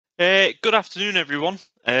Good afternoon, everyone.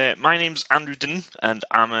 My name's Andrew Dinn, and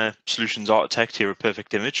I'm a solutions architect here at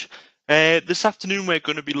Perfect Image. This afternoon, we're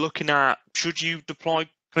going to be looking at should you deploy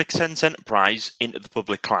Qlik Sense Enterprise into the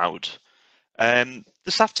public cloud.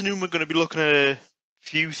 This afternoon, we're going to be looking at a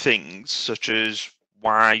few things, such as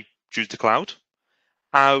why choose the cloud,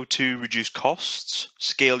 how to reduce costs,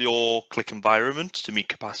 scale your Qlik environment to meet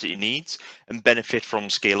capacity needs, and benefit from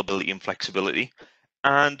scalability and flexibility,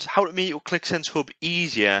 and how to make your Qlik Sense Hub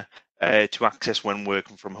easier to access when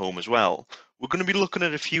working from home as well. We're going to be looking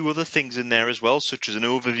at a few other things in there as well, such as an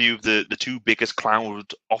overview of the two biggest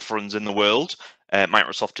cloud offerings in the world,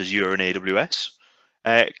 Microsoft Azure and AWS.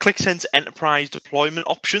 Qlik Sense Enterprise deployment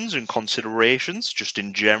options and considerations, just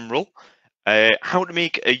in general. How to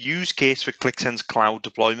make a use case for Qlik Sense cloud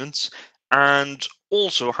deployments, and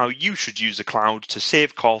also how you should use the cloud to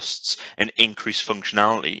save costs and increase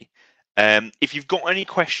functionality. If you've got any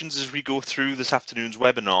questions as we go through this afternoon's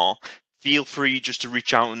webinar, feel free just to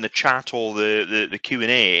reach out in the chat or the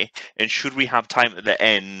Q&A, and should we have time at the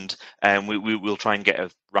end, we'll try and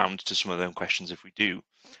get around to some of them questions if we do.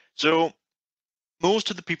 So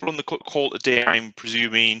most of the people on the call today, I'm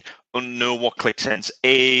presuming, know what Qlik Sense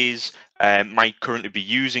is, might currently be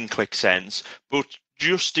using Qlik Sense, but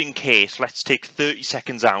just in case, let's take 30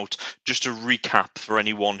 seconds out just to recap for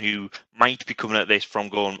anyone who might be coming at this from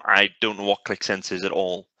going, I don't know what Qlik Sense is at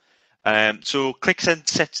all. So Qlik Sense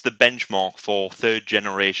sets the benchmark for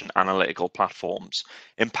third-generation analytical platforms,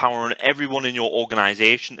 empowering everyone in your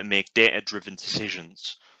organization to make data-driven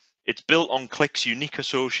decisions. It's built on Qlik's unique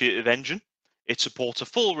associative engine. It supports a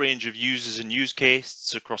full range of users and use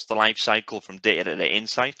cases across the life cycle, from data to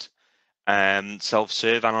insight,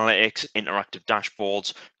 self-serve analytics, interactive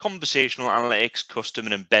dashboards, conversational analytics, custom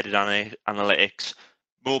and embedded analytics,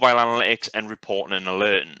 mobile analytics, and reporting and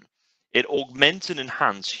alerting. It augments and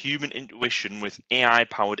enhances human intuition with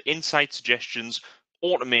AI-powered insight suggestions,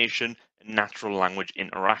 automation, and natural language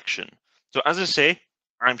interaction. So as I say,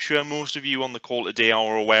 I'm sure most of you on the call today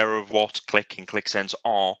are aware of what Qlik and Qlik Sense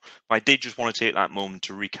are, but I did just want to take that moment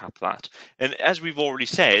to recap that. And as we've already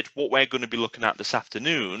said, what we're going to be looking at this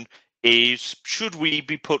afternoon is, should we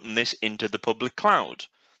be putting this into the public cloud?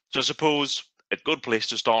 So I suppose a good place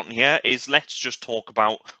to start in here is, let's just talk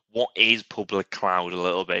about what is public cloud a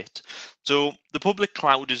little bit. So the public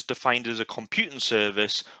cloud is defined as a computing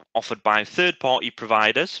service offered by third-party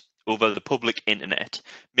providers over the public internet,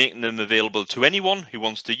 making them available to anyone who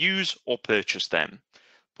wants to use or purchase them.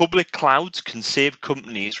 Public clouds can save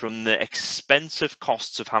companies from the expensive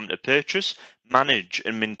costs of having to purchase, manage,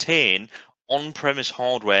 and maintain on-premise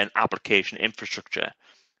hardware and application infrastructure.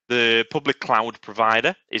 The public cloud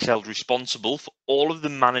provider is held responsible for all of the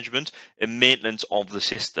management and maintenance of the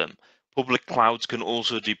system. Public clouds can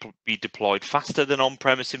also be deployed faster than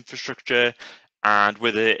on-premise infrastructure, and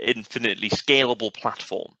with an infinitely scalable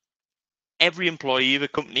platform. Every employee of a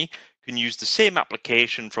company can use the same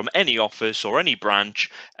application from any office or any branch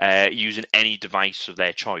using any device of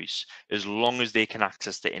their choice, as long as they can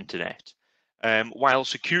access the internet. While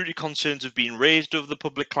security concerns have been raised over the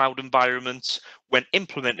public cloud environments, when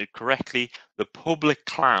implemented correctly, the public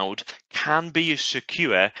cloud can be as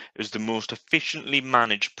secure as the most efficiently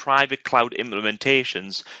managed private cloud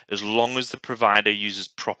implementations, as long as the provider uses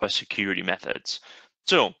proper security methods.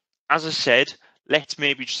 So, as I said, let's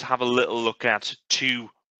maybe just have a little look at two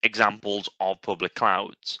examples of public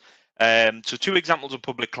clouds. So two examples of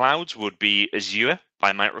public clouds would be Azure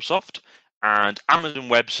by Microsoft and Amazon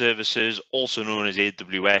Web Services, also known as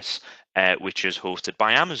AWS, which is hosted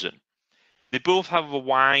by Amazon. They both have a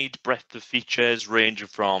wide breadth of features ranging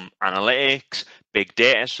from analytics, big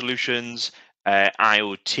data solutions,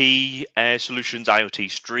 IoT solutions, IoT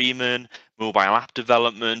streaming, mobile app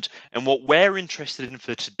development, and what we're interested in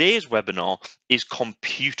for today's webinar is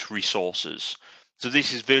compute resources. So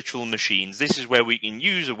this is virtual machines. This is where we can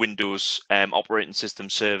use a Windows operating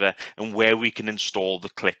system server and where we can install the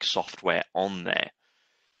Qlik software on there.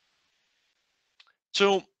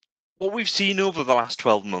 So what we've seen over the last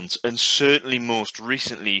 12 months, and certainly most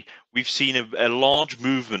recently, we've seen a large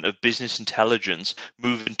movement of business intelligence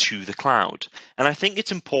moving to the cloud. And I think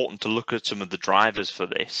it's important to look at some of the drivers for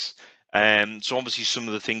this. So obviously some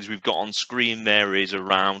of the things we've got on screen there is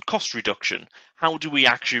around cost reduction. How do we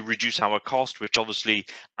actually reduce our cost, which obviously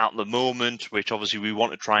at the moment, which obviously we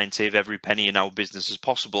want to try and save every penny in our business as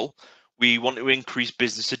possible. We want to increase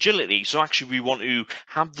business agility. So actually we want to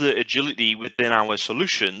have the agility within our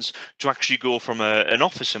solutions to actually go from an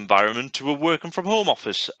office environment to a working from home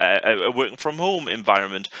office, a working from home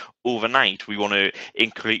environment overnight. We want to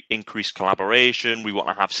increase collaboration. We want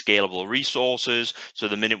to have scalable resources. So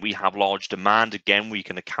the minute we have large demand, again, we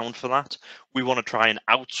can account for that. we want to try and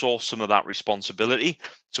outsource some of that responsibility.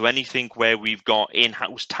 So anything where we've got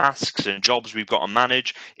in-house tasks and jobs we've got to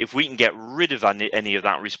manage, if we can get rid of any of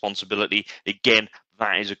that responsibility, again,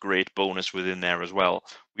 that is a great bonus within there as well.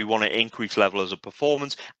 We want to increase levels of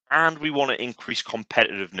performance and we want to increase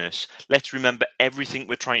competitiveness. Let's remember everything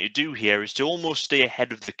we're trying to do here is to almost stay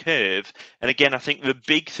ahead of the curve. And again, I think the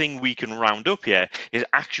big thing we can round up here is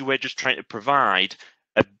actually we're just trying to provide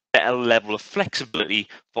a better level of flexibility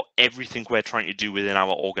for everything we're trying to do within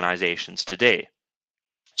our organizations today.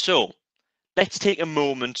 So let's take a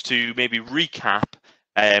moment to maybe recap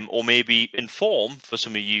or maybe inform for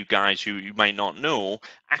some of you guys who you might not know,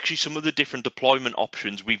 actually some of the different deployment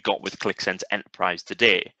options we've got with Qlik Sense Enterprise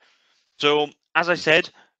today. So as I said,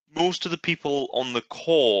 most of the people on the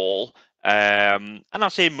call, and I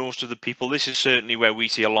say most of the people, this is certainly where we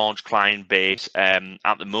see a large client base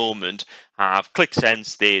at the moment, have Qlik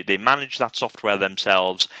Sense, they manage that software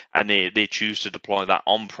themselves, and they choose to deploy that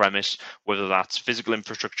on-premise, whether that's physical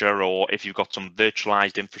infrastructure or if you've got some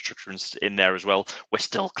virtualized infrastructure in there as well, we're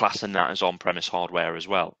still classing that as on-premise hardware as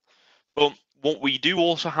well. But what we do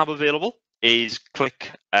also have available is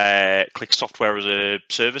Qlik software as a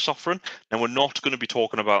service offering. Now we're not going to be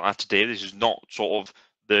talking about that today. This is not sort of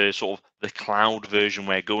the cloud version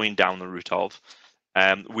we're going down the route of.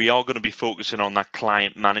 We are going to be focusing on that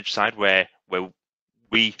client managed side where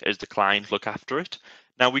we as the client look after it.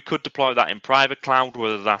 Now we could deploy that in private cloud,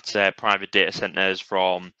 whether that's private data centers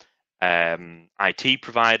from IT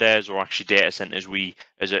providers or actually data centers we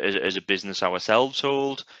as a business ourselves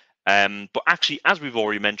hold. But actually, as we've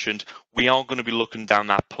already mentioned, we are going to be looking down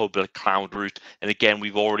that public cloud route. And again,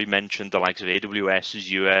 we've already mentioned the likes of AWS,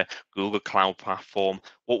 Azure, Google Cloud Platform.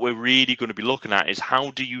 What we're really going to be looking at is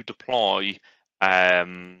how do you deploy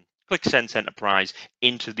Qlik Sense Enterprise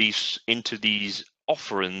into these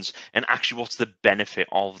offerings, and actually what's the benefit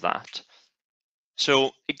of that.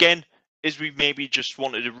 So again, as we maybe just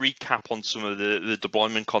wanted to recap on some of the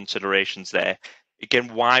deployment considerations there,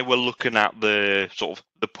 again, why we're looking at the sort of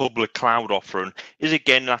the public cloud offering is,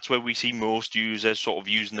 again, that's where we see most users sort of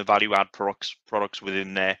using the value add products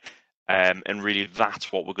within there. And really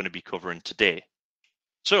that's what we're going to be covering today.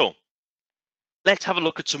 So let's have a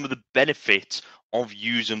look at some of the benefits of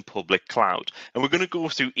using public cloud. And we're going to go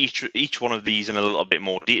through each one of these in a little bit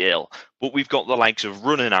more detail. But we've got the likes of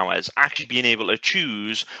running hours, actually being able to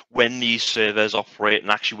choose when these servers operate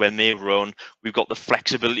and actually when they run. We've got the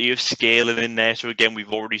flexibility of scaling in there. So again,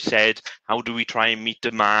 we've already said, how do we try and meet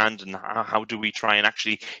demand, and how do we try and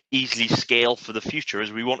actually easily scale for the future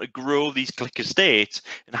as we want to grow these Qlik estates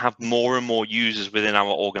and have more and more users within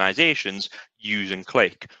our organizations using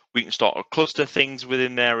Qlik. We can start to cluster things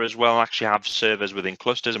within there as well, actually have servers within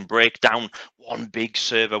clusters and break down one big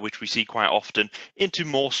server, which we see quite often, into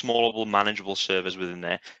more smallable, manageable servers within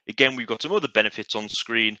there. Again, we've got some other benefits on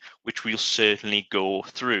screen, which we'll certainly go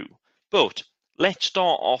through. But let's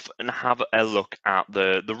start off and have a look at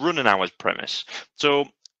the running hours premise. So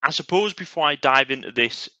I suppose before I dive into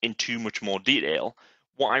this in too much more detail,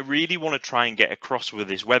 what I really want to try and get across with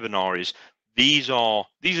this webinar is these are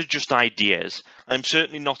just ideas. I'm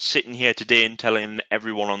certainly not sitting here today and telling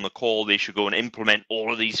everyone on the call they should go and implement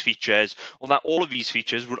all of these features, or that all of these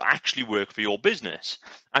features would actually work for your business.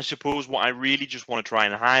 I suppose what I really just want to try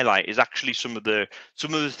and highlight is actually some of the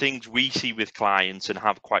things we see with clients and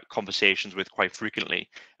have quite conversations with quite frequently,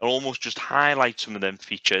 and almost just highlight some of them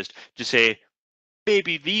features to say,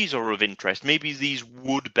 maybe these are of interest, maybe these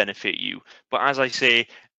would benefit you. But as I say,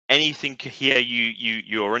 anything here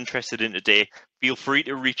you're interested in today, feel free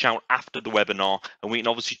to reach out after the webinar, and we can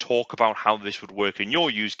obviously talk about how this would work in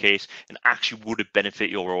your use case and actually would it benefit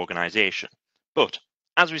your organization. But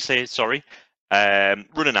as we say,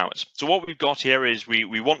 running hours. So what we've got here is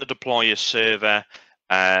we want to deploy a server,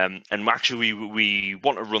 and actually we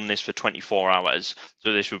want to run this for 24 hours.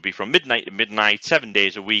 So this would be from midnight to midnight, 7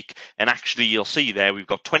 days a week. And actually you'll see there, we've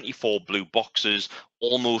got 24 blue boxes,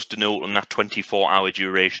 almost denoting that 24-hour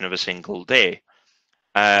duration of a single day.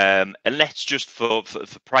 And let's just for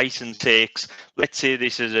pricing sakes, let's say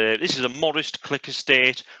this is a modest Qlik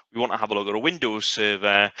estate. We want to have a look at a Windows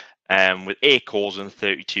server with 8 cores and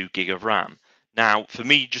 32 gig of RAM. Now, for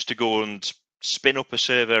me, just to go and spin up a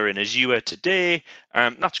server in Azure today,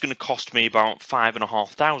 that's going to cost me about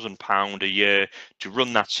 £5,500 a year to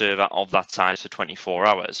run that server of that size for 24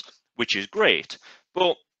 hours, which is great.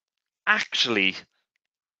 But actually,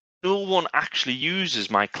 no one actually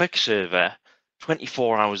uses my Qlik server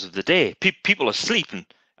 24 hours of the day. People are sleeping.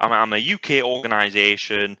 I'm a UK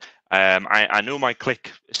organization. I know my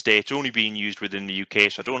Qlik estate's only being used within the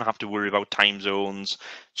UK, so I don't have to worry about time zones.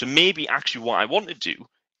 So maybe actually what I want to do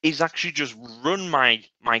is actually just run my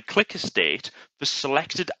Qlik estate for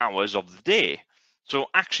selected hours of the day. So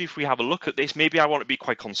actually, if we have a look at this, maybe I want to be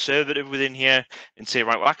quite conservative within here and say,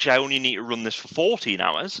 right, well, actually, I only need to run this for 14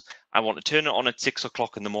 hours. I want to turn it on at 6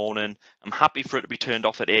 o'clock in the morning. I'm happy for it to be turned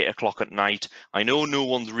off at 8 o'clock at night. I know no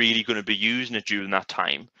one's really going to be using it during that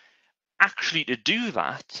time. Actually, to do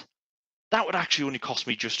that, that would actually only cost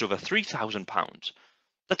me just over £3,000.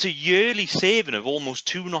 That's a yearly saving of almost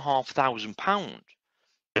 £2,500.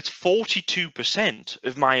 That's 42%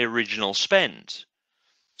 of my original spend.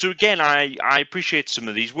 So again, I appreciate some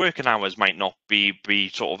of these working hours might not be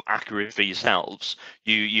sort of accurate for yourselves.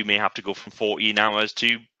 You may have to go from 14 hours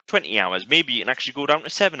to 20 hours. Maybe you can actually go down to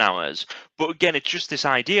 7 hours. But again, it's just this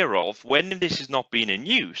idea of when this is not being in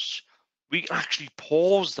use, we can actually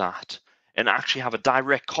pause that and actually have a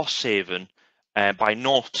direct cost saving by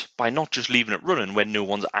not just leaving it running when no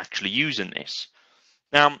one's actually using this.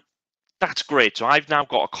 Now, that's great. So I've now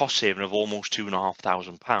got a cost saving of almost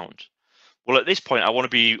 £2,500. Well, at this point, I want to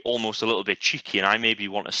be almost a little bit cheeky, and I maybe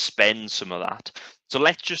want to spend some of that. So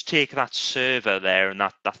let's just take that server there and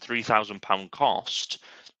that £3,000 cost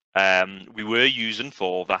we were using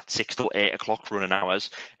for that 6 till 8 o'clock running hours,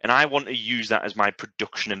 and I want to use that as my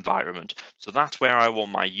production environment. So that's where I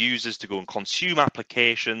want my users to go and consume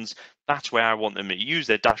applications. That's where I want them to use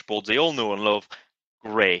their dashboards they all know and love.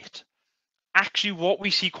 Great. Actually, what we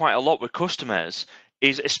see quite a lot with customers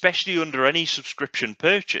is, especially under any subscription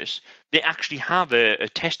purchase, they actually have a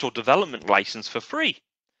test or development license for free.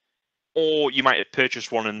 Or you might have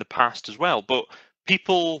purchased one in the past as well. But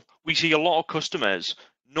we see a lot of customers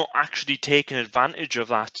not actually taking advantage of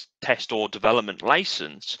that test or development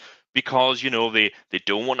license because, they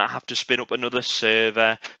don't want to have to spin up another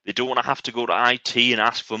server. They don't want to have to go to IT and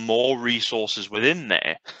ask for more resources within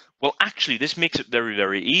there. Well, actually, this makes it very,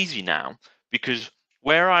 very easy now, because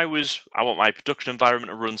where I want my production environment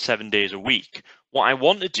to run 7 days a week. What I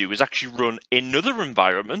want to do is actually run another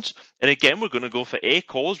environment. And again, we're going to go for 8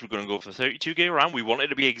 cores. We're going to go for 32 gig RAM. We want it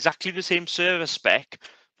to be exactly the same server spec.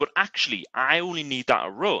 But actually, I only need that to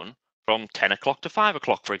run from 10 o'clock to 5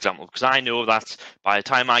 o'clock, for example, because I know that by the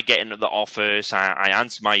time I get into the office, I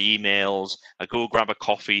answer my emails, I go grab a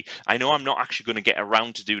coffee, I know I'm not actually going to get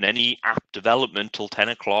around to doing any app development till 10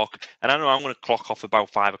 o'clock, and I know I'm going to clock off about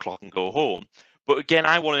 5 o'clock and go home. But again,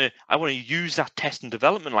 I want to use that test and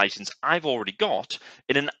development license I've already got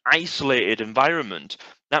in an isolated environment.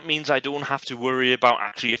 That means I don't have to worry about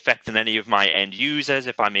actually affecting any of my end users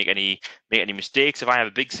if I make any mistakes. If I have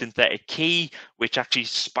a big synthetic key which actually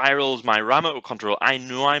spirals my RAM out of control, I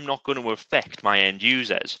know I'm not going to affect my end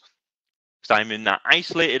users. So I'm in that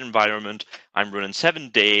isolated environment. I'm running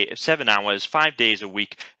 7 hours, 5 days a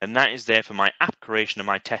week, and that is there for my app creation and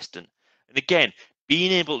my testing. And again,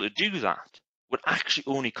 being able to do that would actually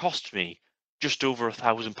only cost me just over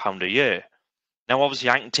 £1,000 a year. Now, obviously,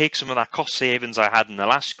 I can take some of that cost savings I had in the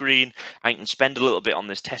last screen. I can spend a little bit on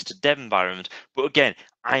this tested dev environment. But again,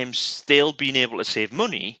 I am still being able to save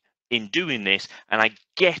money in doing this, and I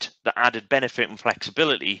get the added benefit and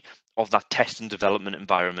flexibility of that test and development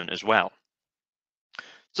environment as well.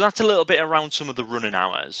 So that's a little bit around some of the running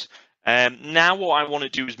hours. Now what I want to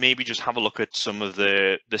do is maybe just have a look at some of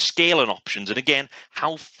the scaling options, and again,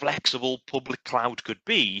 how flexible public cloud could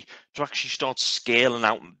be to actually start scaling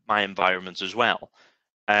out my environments as well.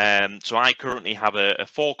 So I currently have a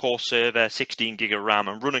 4-core server, 16 gig of RAM.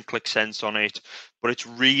 I'm running Qlik Sense on it, but it's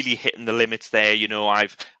really hitting the limits there.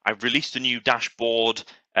 I've released a new dashboard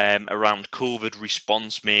around COVID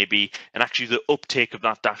response maybe, and actually the uptake of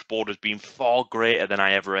that dashboard has been far greater than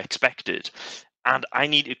I ever expected. And I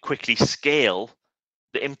need to quickly scale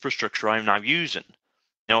the infrastructure I'm now using.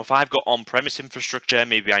 Now, if I've got on-premise infrastructure,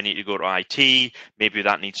 maybe I need to go to IT, maybe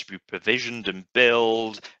that needs to be provisioned and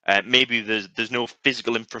built. Maybe there's no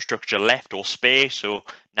physical infrastructure left or space, so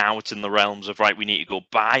now it's in the realms of, right, we need to go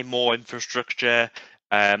buy more infrastructure.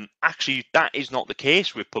 Actually, that is not the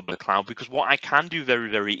case with public cloud, because what I can do very,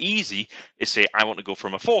 very easy is say, I want to go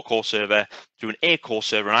from a 4-core server to an 8-core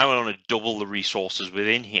server, and I want to double the resources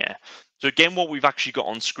within here. So again, what we've actually got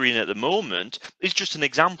on screen at the moment is just an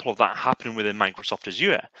example of that happening within Microsoft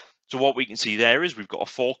Azure. So what we can see there is we've got a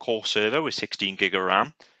 4-core server with 16 gig of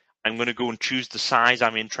RAM. I'm going to go and choose the size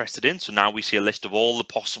I'm interested in. So now we see a list of all the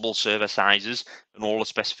possible server sizes and all the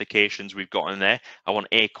specifications we've got in there. I want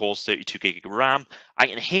 8 cores, 32 gig of RAM. I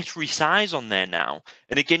can hit resize on there now.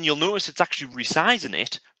 And again, you'll notice it's actually resizing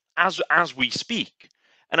it as we speak.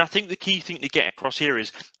 And I think the key thing to get across here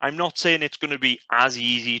is I'm not saying it's going to be as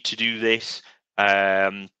easy to do this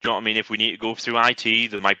You know what I mean? If we need to go through IT,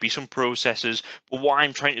 there might be some processes. But what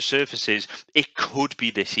I'm trying to surface is it could be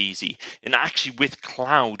this easy. And actually, with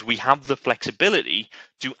cloud, we have the flexibility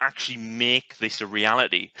to actually make this a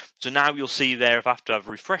reality. So now you'll see there, if after I've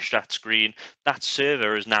refreshed that screen, that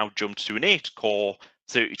server has now jumped to an 8-core,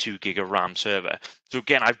 32 gig of RAM server. So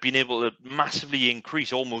again, I've been able to massively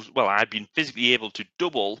increase I've been physically able to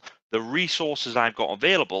double the resources I've got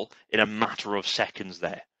available in a matter of seconds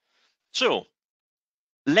there. So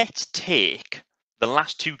let's take the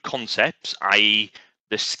last two concepts, i.e.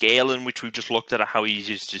 the scale in which we've just looked at how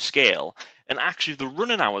easy it is to scale, and actually the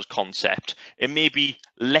running hours concept, and maybe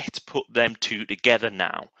let's put them two together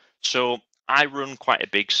now. So I run quite a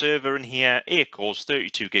big server in here, 8 cores,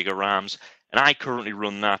 32 gig of RAMs, and I currently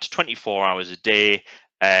run that 24 hours a day,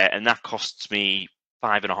 and that costs me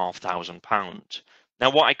 £5,500. Now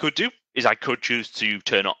what I could do is I could choose to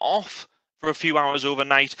turn it off for a few hours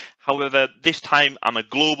overnight. However, this time I'm a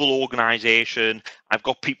global organization. I've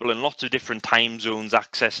got people in lots of different time zones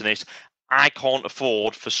accessing it. I can't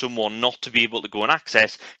afford for someone not to be able to go and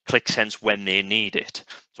access Qlik Sense when they need it.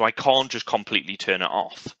 So I can't just completely turn it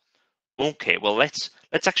off. Okay, well, let's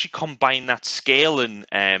actually combine that scaling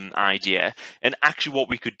idea. And actually what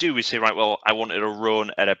we could do is say, right, well, I want it to run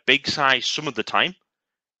at a big size some of the time.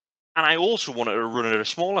 And I also want it to run at a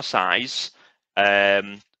smaller size,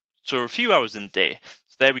 so a few hours in the day.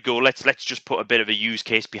 So there we go. Let's just put a bit of a use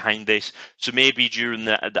case behind this. So maybe during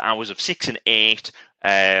the hours of 6 and 8,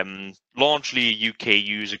 largely a UK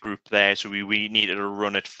user group there. So we needed to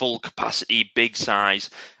run at full capacity, big size.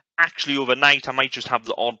 Actually, overnight, I might just have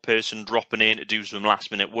the odd person dropping in to do some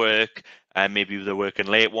last minute work. Maybe they're working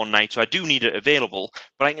late one night, so I do need it available,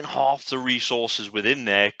 but I can half the resources within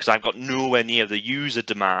there because I've got nowhere near the user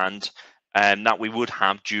demand that we would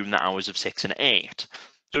have during the hours of 6 and 8.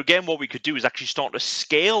 So again, what we could do is actually start to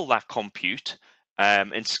scale that compute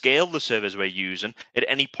and scale the servers we're using at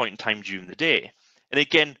any point in time during the day. And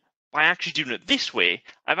again, by actually doing it this way,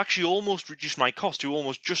 I've actually almost reduced my cost to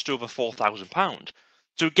almost just over £4,000.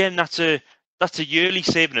 So again, that's a yearly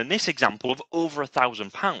saving in this example of over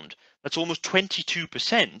 £1,000. That's almost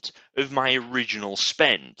 22% of my original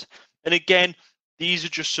spend. And again, these are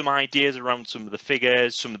just some ideas around some of the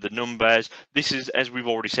figures, some of the numbers. This is, as we've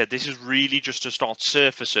already said, this is really just to start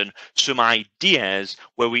surfacing some ideas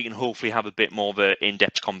where we can hopefully have a bit more of an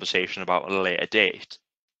in-depth conversation about at a later date.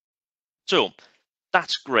 So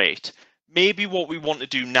that's great. Maybe what we want to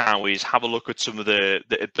do now is have a look at some of the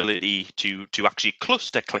ability to actually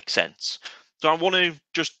cluster Qlik Sense. So I want to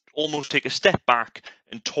just almost take a step back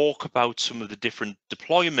and talk about some of the different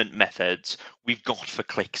deployment methods we've got for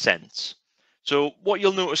Qlik Sense. So what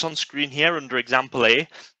you'll notice on screen here under example A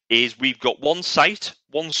is we've got one site,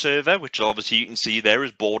 one server, which obviously you can see there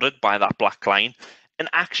is bordered by that black line. And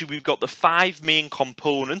actually we've got the 5 main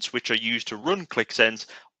components which are used to run Qlik Sense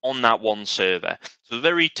on that one server. So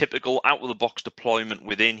very typical out-of-the-box deployment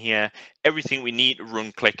within here. Everything we need to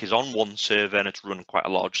run Qlik is on one server, and it's run quite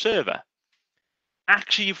a large server.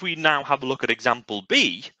 Actually, if we now have a look at example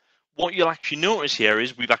B, what you'll actually notice here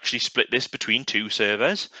is we've actually split this between 2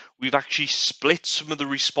 servers. We've actually split some of the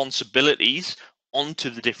responsibilities onto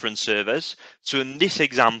the different servers. So in this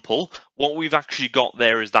example, what we've actually got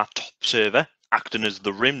there is that top server acting as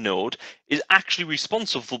the RIM node is actually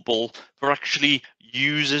responsible for actually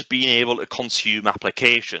users being able to consume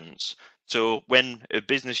applications. So when a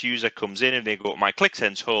business user comes in and they go to my Qlik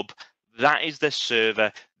Sense hub, that is the server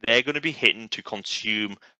they're going to be hitting to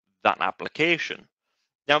consume that application.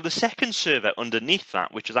 Now, the second server underneath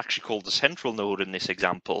that, which is actually called the central node in this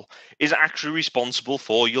example, is actually responsible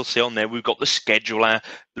for, you'll see on there, we've got the scheduler,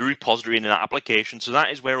 the repository in that application. So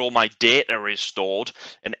that is where all my data is stored,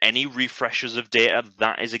 and any refreshes of data,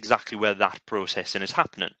 that is exactly where that processing is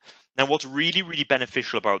happening. Now, what's really, really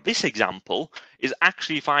beneficial about this example is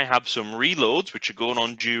actually if I have some reloads, which are going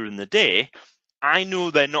on during the day, I know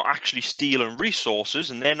they're not actually stealing resources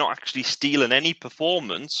and they're not actually stealing any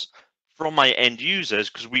performance from my end users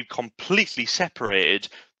because we've completely separated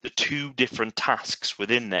the 2 different tasks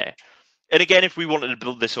within there. And again, if we wanted to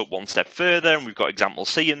build this up one step further, and we've got example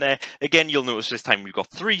C in there, again, you'll notice this time we've got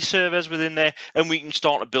 3 servers within there, and we can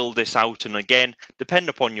start to build this out. And again, depending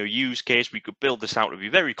upon your use case, we could build this out to be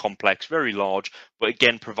very complex, very large, but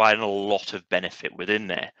again, providing a lot of benefit within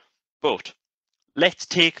there. But let's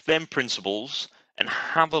take them principles and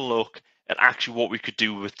have a look at actually what we could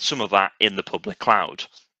do with some of that in the public cloud.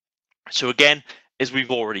 So again, as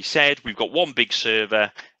we've already said, we've got one big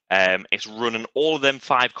server. It's running all of them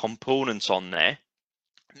 5 components on there.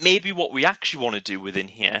 Maybe what we actually want to do within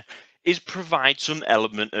here is provide some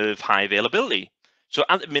element of high availability. So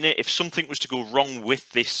at the minute, if something was to go wrong with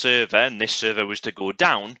this server and this server was to go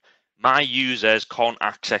down, my users can't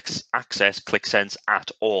access Qlik Sense at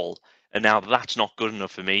all. And now that's not good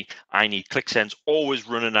enough for me. I need Qlik Sense always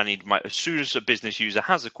running. I need as soon as a business user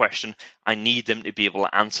has a question, I need them to be able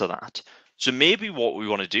to answer that. So maybe what we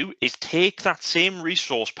want to do is take that same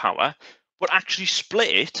resource power, but actually split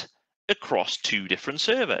it across 2 different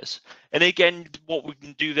servers. And again, what we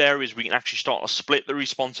can do there is we can actually start to split the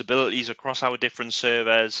responsibilities across our different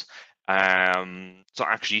servers. So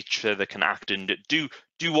actually each server can act and do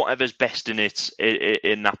whatever's best in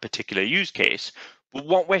that particular use case. But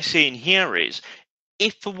what we're saying here is,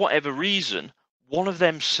 if for whatever reason one of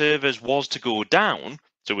them servers was to go down,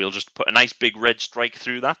 so we'll just put a nice big red strike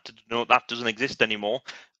through that to denote that doesn't exist anymore.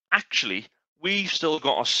 Actually, we've still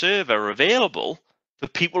got a server available for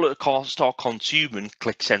people that start consuming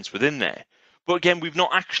Qlik Sense within there. But again, we've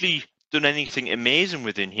not actually done anything amazing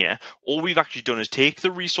within here. All we've actually done is take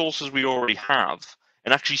the resources we already have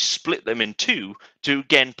and actually split them in 2 to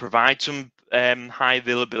again provide some high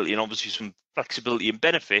availability and obviously some flexibility and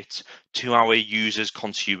benefits to our users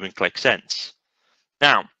consuming Qlik Sense.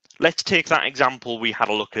 Now, let's take that example we had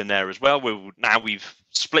a look in there as well, where now we've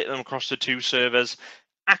split them across the 2 servers.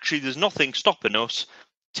 Actually, there's nothing stopping us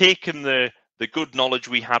taking the good knowledge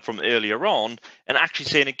we had from earlier on and actually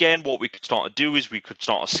saying, again, what we could start to do is we could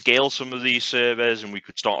start to scale some of these servers and we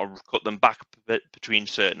could start to cut them back between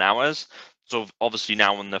certain hours. So obviously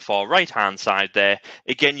now on the far right-hand side there,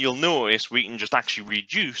 again, you'll notice we can just actually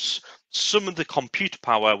reduce some of the compute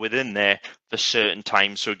power within there for certain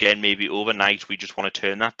times. So again, maybe overnight, we just want to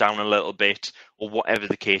turn that down a little bit or whatever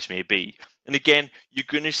the case may be. And again, you're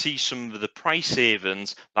going to see some of the price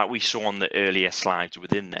savings that we saw on the earlier slides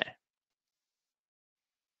within there.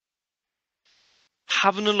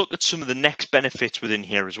 Having a look at some of the next benefits within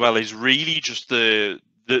here as well is really just the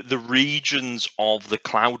regions of the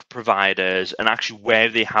cloud providers and actually where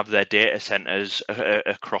they have their data centers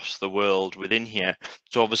across the world within here.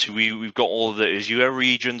 So obviously we've got all of the Azure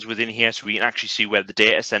regions within here, so we can actually see where the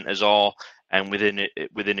data centers are and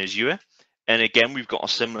within Azure. And again, we've got a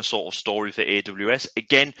similar sort of story for AWS.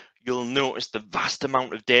 Again, you'll notice the vast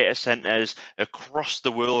amount of data centers across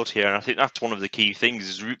the world here. And I think that's one of the key things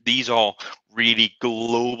is these are really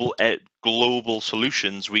global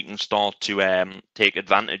solutions we can start to take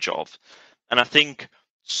advantage of. And I think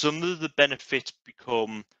some of the benefits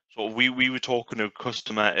become sort of, we were talking to a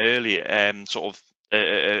customer earlier, sort of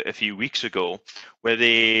a few weeks ago, where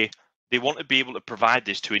they want to be able to provide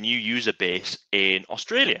this to a new user base in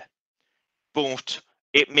Australia. But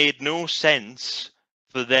it made no sense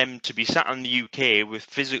for them to be sat in the UK with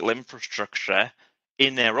physical infrastructure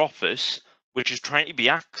in their office, which is trying to be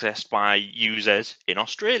accessed by users in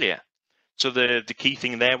Australia. So the key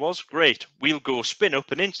thing there was, great, we'll go spin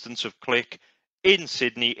up an instance of Qlik in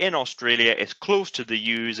Sydney, in Australia. It's close to the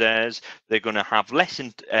users. They're going to have less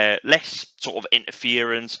sort of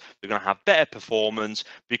interference. They're going to have better performance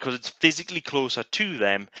because it's physically closer to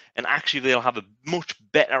them. And actually, they'll have a much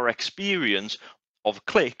better experience of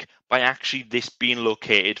Qlik by actually this being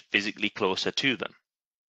located physically closer to them.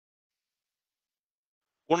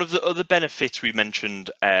 One of the other benefits we mentioned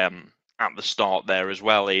at the start there as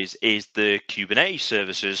well is the Kubernetes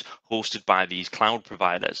services hosted by these cloud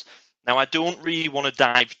providers. Now, I don't really want to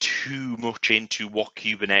dive too much into what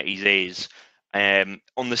Kubernetes is.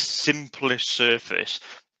 On the simplest surface,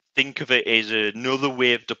 think of it as another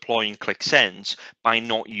way of deploying Qlik Sense by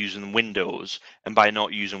not using Windows. And by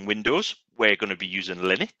not using Windows, we're going to be using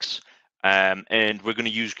Linux. And we're going to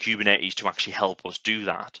use Kubernetes to actually help us do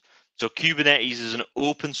that. So Kubernetes is an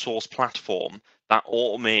open source platform that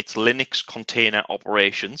automates Linux container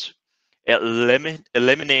operations. It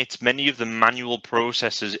eliminates many of the manual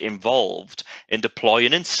processes involved in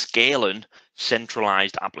deploying and scaling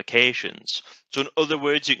centralized applications. So in other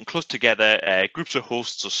words, you can cluster together groups of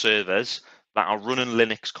hosts or servers that are running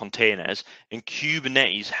Linux containers, and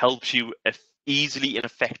Kubernetes helps you easily and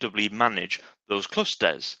effectively manage those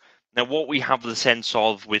clusters. Now, what we have the sense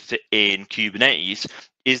of within Kubernetes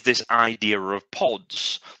is this idea of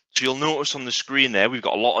pods. So you'll notice on the screen there, we've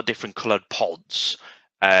got a lot of different colored pods.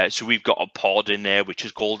 So we've got a pod in there which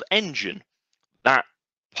is called Engine. That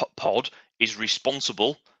pod is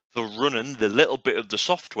responsible for running the little bit of the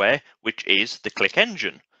software which is the Qlik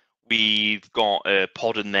engine. We've got a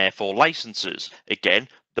pod in there for licenses. Again,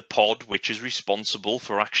 the pod which is responsible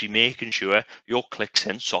for actually making sure your Qlik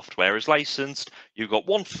Sense software is licensed. You've got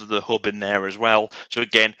one for the hub in there as well. So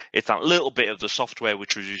again, it's that little bit of the software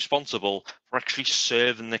which is responsible for actually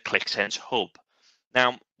serving the Qlik Sense hub.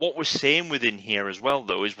 Now, what we're saying within here as well,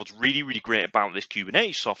 though, is what's really, really great about this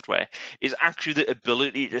Kubernetes software is actually the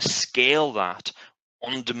ability to scale that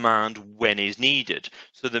on demand when is needed.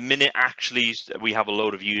 So the minute actually we have a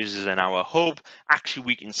load of users in our hub, actually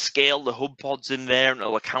we can scale the hub pods in there and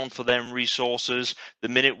it'll account for them resources. The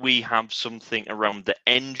minute we have something around the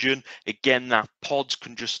engine, again, that pods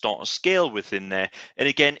can just start to scale within there. And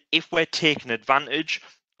again, if we're taking advantage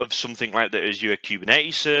of something like the Azure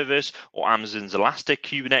Kubernetes service or Amazon's Elastic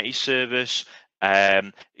Kubernetes service,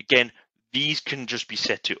 again, these can just be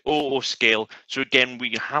set to auto scale. So again,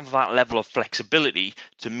 we have that level of flexibility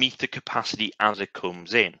to meet the capacity as it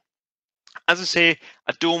comes in. As I say,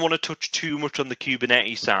 I don't want to touch too much on the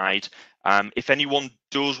Kubernetes side. If anyone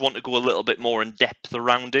does want to go a little bit more in depth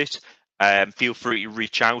around it, feel free to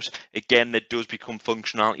reach out. Again, there does become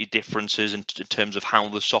functionality differences in terms of how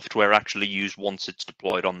the software actually used once it's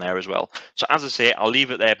deployed on there as well. So as I say, I'll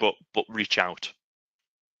leave it there, but reach out.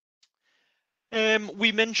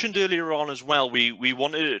 We mentioned earlier on as well, we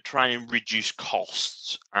wanted to try and reduce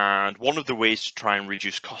costs. And one of the ways to try and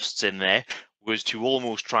reduce costs in there was to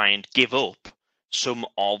almost try and give up some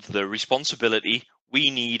of the responsibility we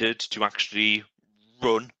needed to actually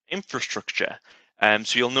run infrastructure.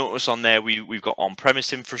 So you'll notice on there, we've got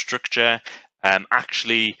on-premise infrastructure.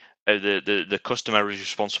 The customer is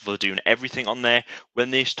responsible for doing everything on there.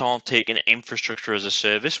 When they start taking infrastructure as a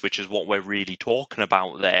service, which is what we're really talking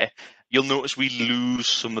about there, you'll notice we lose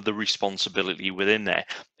some of the responsibility within there.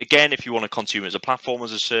 Again, if you want to consume it as a platform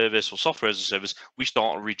as a service or software as a service, we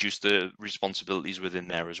start to reduce the responsibilities within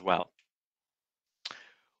there as well.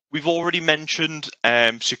 We've already mentioned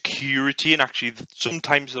security, and actually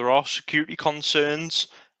sometimes there are security concerns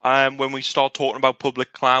when we start talking about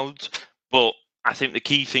public clouds, but I think the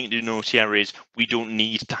key thing to note here is we don't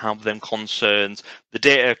need to have them concerns. The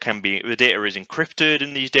data is encrypted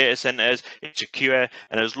in these data centers, it's secure,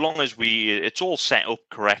 and as long as it's all set up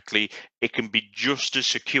correctly, it can be just as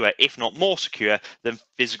secure, if not more secure, than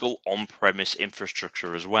physical on-premise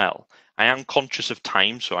infrastructure as well. I am conscious of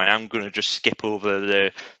time, so I am going to just skip over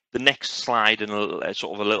the next slide in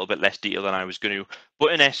sort of a little bit less detail than I was going to.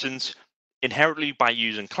 But in essence, inherently by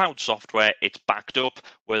using cloud software, it's backed up,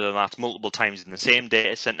 whether that's multiple times in the same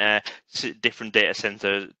data center, different data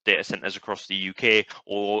centers across the UK,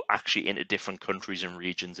 or actually into different countries and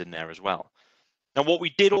regions in there as well. Now, what we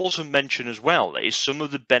did also mention as well is some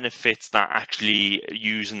of the benefits that actually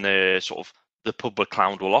using the sort of the public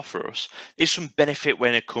cloud will offer us is some benefit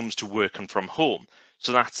when it comes to working from home.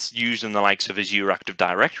 So that's using the likes of Azure Active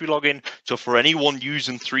Directory login. So for anyone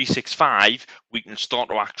using 365, we can start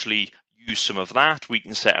to actually use some of that. We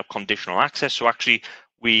can set up conditional access. So actually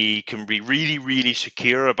we can be really, really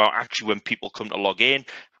secure about actually when people come to log in,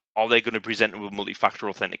 are they going to present with multi-factor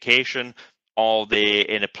authentication? Are they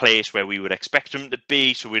in a place where we would expect them to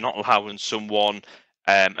be? So we're not allowing someone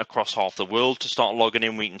across half the world to start logging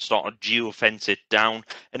in. We can start to geofence it down.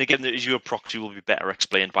 And again, the Azure proxy will be better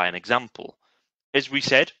explained by an example. As we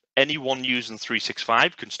said, anyone using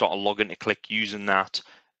 365 can start a login to Qlik using that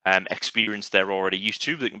experience they're already used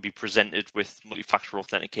to. They can be presented with multi-factor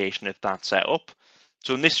authentication if that's set up.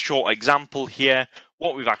 So in this short example here,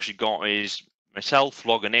 what we've actually got is myself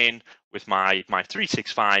logging in with my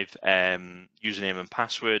 365 username and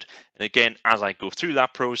password. And again, as I go through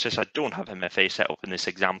that process, I don't have MFA set up in this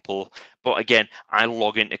example, but again, I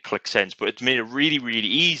log into Qlik Sense. But it's made it really, really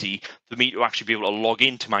easy for me to actually be able to log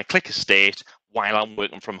into my Qlik estate while I'm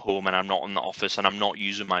working from home and I'm not in the office and I'm not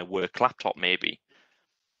using my work laptop maybe.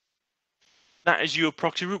 That is your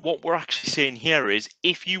proxy route. What we're actually saying here is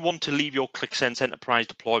if you want to leave your Qlik Sense Enterprise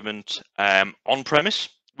deployment on-premise,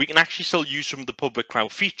 we can actually still use some of the public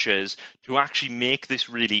cloud features to actually make this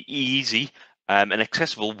really easy and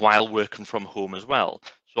accessible while working from home as well.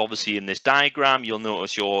 So obviously in this diagram, you'll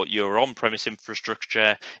notice your on-premise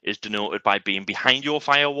infrastructure is denoted by being behind your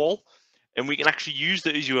firewall. And we can actually use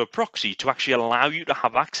the Azure proxy to actually allow you to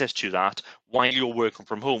have access to that while you're working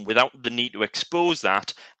from home without the need to expose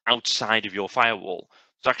that outside of your firewall.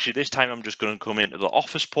 So actually this time I'm just going to come into the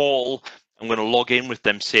Office portal. I'm going to log in with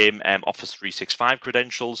them same Office 365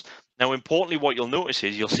 credentials. Now, importantly, what you'll notice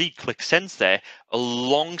is you'll see Qlik Sense there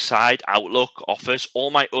alongside Outlook, Office, all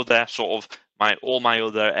my other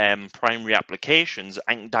primary applications.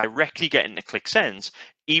 I can directly get into Qlik Sense,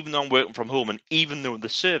 even though I'm working from home and even though the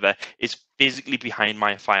server is physically behind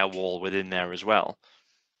my firewall within there as well.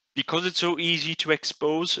 Because it's so easy to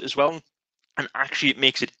expose as well, and actually it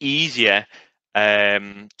makes it easier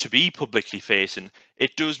to be publicly facing,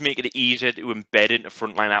 it does make it easier to embed into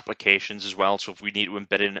frontline applications as well. So if we need to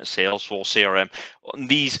embed into Salesforce, CRM,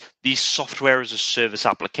 these software as a service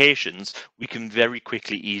applications, we can very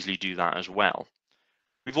quickly, easily do that as well.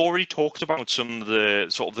 We've already talked about some of the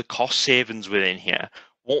sort of the cost savings within here.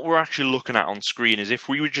 What we're actually looking at on screen is if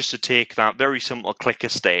we were just to take that very simple Qlik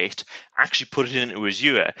estate, actually put it into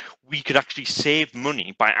Azure, we could actually save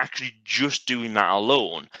money by actually just doing that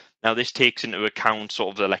alone. Now, this takes into account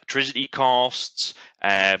sort of the electricity costs,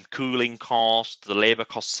 cooling costs, the labor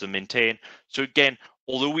costs to maintain. So again,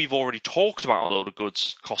 although we've already talked about a lot of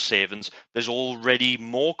goods cost savings, there's already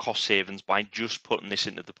more cost savings by just putting this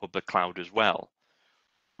into the public cloud as well.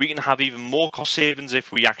 We can have even more cost savings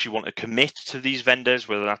if we actually want to commit to these vendors,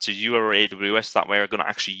 whether that's Azure or AWS, that way are going to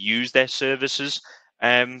actually use their services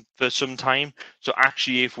for some time. So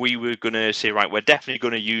actually, if we were going to say, right, we're definitely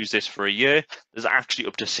going to use this for a year, there's actually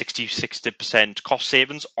up to 60% cost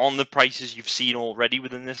savings on the prices you've seen already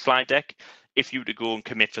within this slide deck. If you were to go and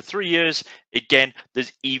commit for 3 years, again,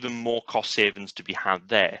 there's even more cost savings to be had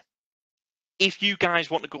there. If you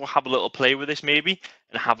guys want to go have a little play with this maybe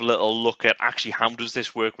and have a little look at actually how does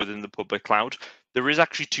this work within the public cloud, there is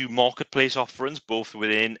actually 2 marketplace offerings, both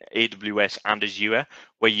within AWS and Azure,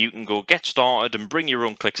 where you can go get started and bring your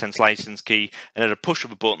own Qlik Sense license key, and at a push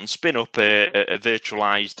of a button, spin up a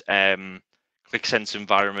virtualized Qlik Sense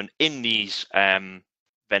environment in these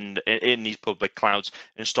in these public clouds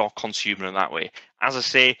and start consuming it that way. As I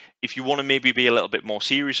say, if you want to maybe be a little bit more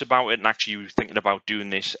serious about it and actually you're thinking about doing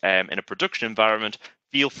this in a production environment,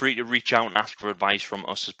 feel free to reach out and ask for advice from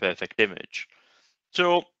us as Perfect Image.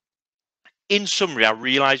 So in summary, I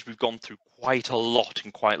realize we've gone through quite a lot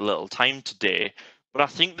in quite little time today, but I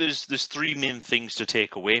think there's 3 main things to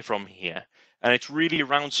take away from here. And it's really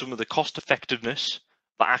around some of the cost effectiveness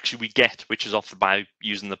that actually we get, which is offered by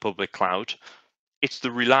using the public cloud. It's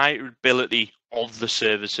the reliability of the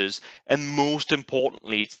services, and most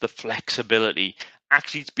importantly, it's the flexibility.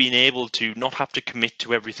 Actually, it's being able to not have to commit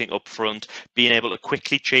to everything up front, being able to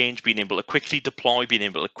quickly change, being able to quickly deploy, being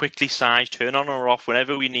able to quickly size, turn on or off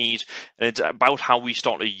whenever we need. And it's about how we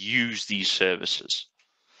start to use these services.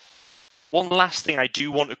 One last thing I do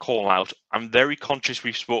want to call out, I'm very conscious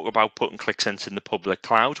we've spoke about putting Qlik Sense in the public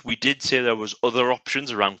cloud. We did say there was other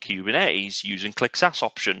options around Kubernetes using Qlik SaaS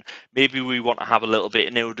option. Maybe we want to have a little bit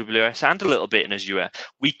in AWS and a little bit in Azure.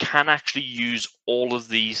 We can actually use all of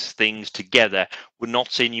these things together. We're not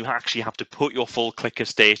saying you actually have to put your full Qlik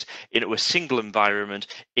estate into a single environment.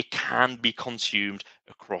 It can be consumed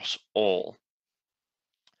across all.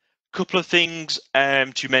 Couple of things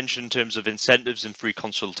to mention in terms of incentives and free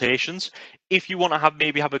consultations. If you want to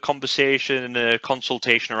maybe have a conversation and a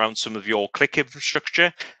consultation around some of your Qlik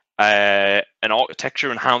infrastructure and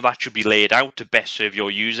architecture and how that should be laid out to best serve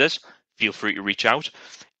your users, feel free to reach out.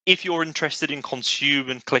 If you're interested in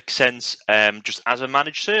consuming Qlik Sense just as a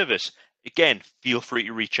managed service, again, feel free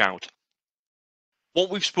to reach out. What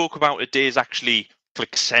we've spoke about today is actually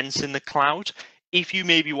Qlik Sense in the cloud. If you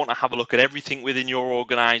maybe want to have a look at everything within your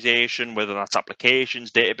organization, whether that's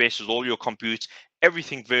applications, databases, all your compute,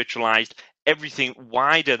 everything virtualized, everything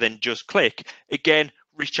wider than just Qlik, again,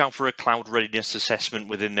 reach out for a cloud readiness assessment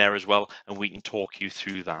within there as well, and we can talk you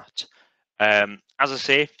through that. As I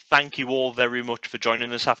say, thank you all very much for joining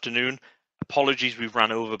this afternoon. Apologies, we've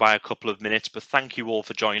ran over by a couple of minutes, but thank you all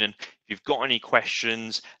for joining. If you've got any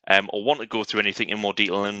questions or want to go through anything in more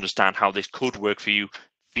detail and understand how this could work for you,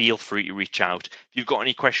 feel free to reach out. If you've got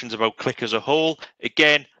any questions about Qlik as a whole,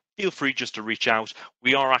 again, feel free just to reach out.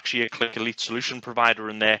 We are actually a Qlik Elite Solution provider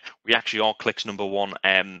in there. We actually are Qlik's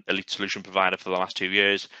 #1 Elite Solution provider for the last 2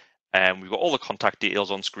 years. We've got all the contact details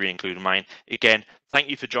on screen, including mine. Again, thank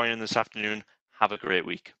you for joining this afternoon. Have a great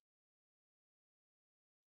week.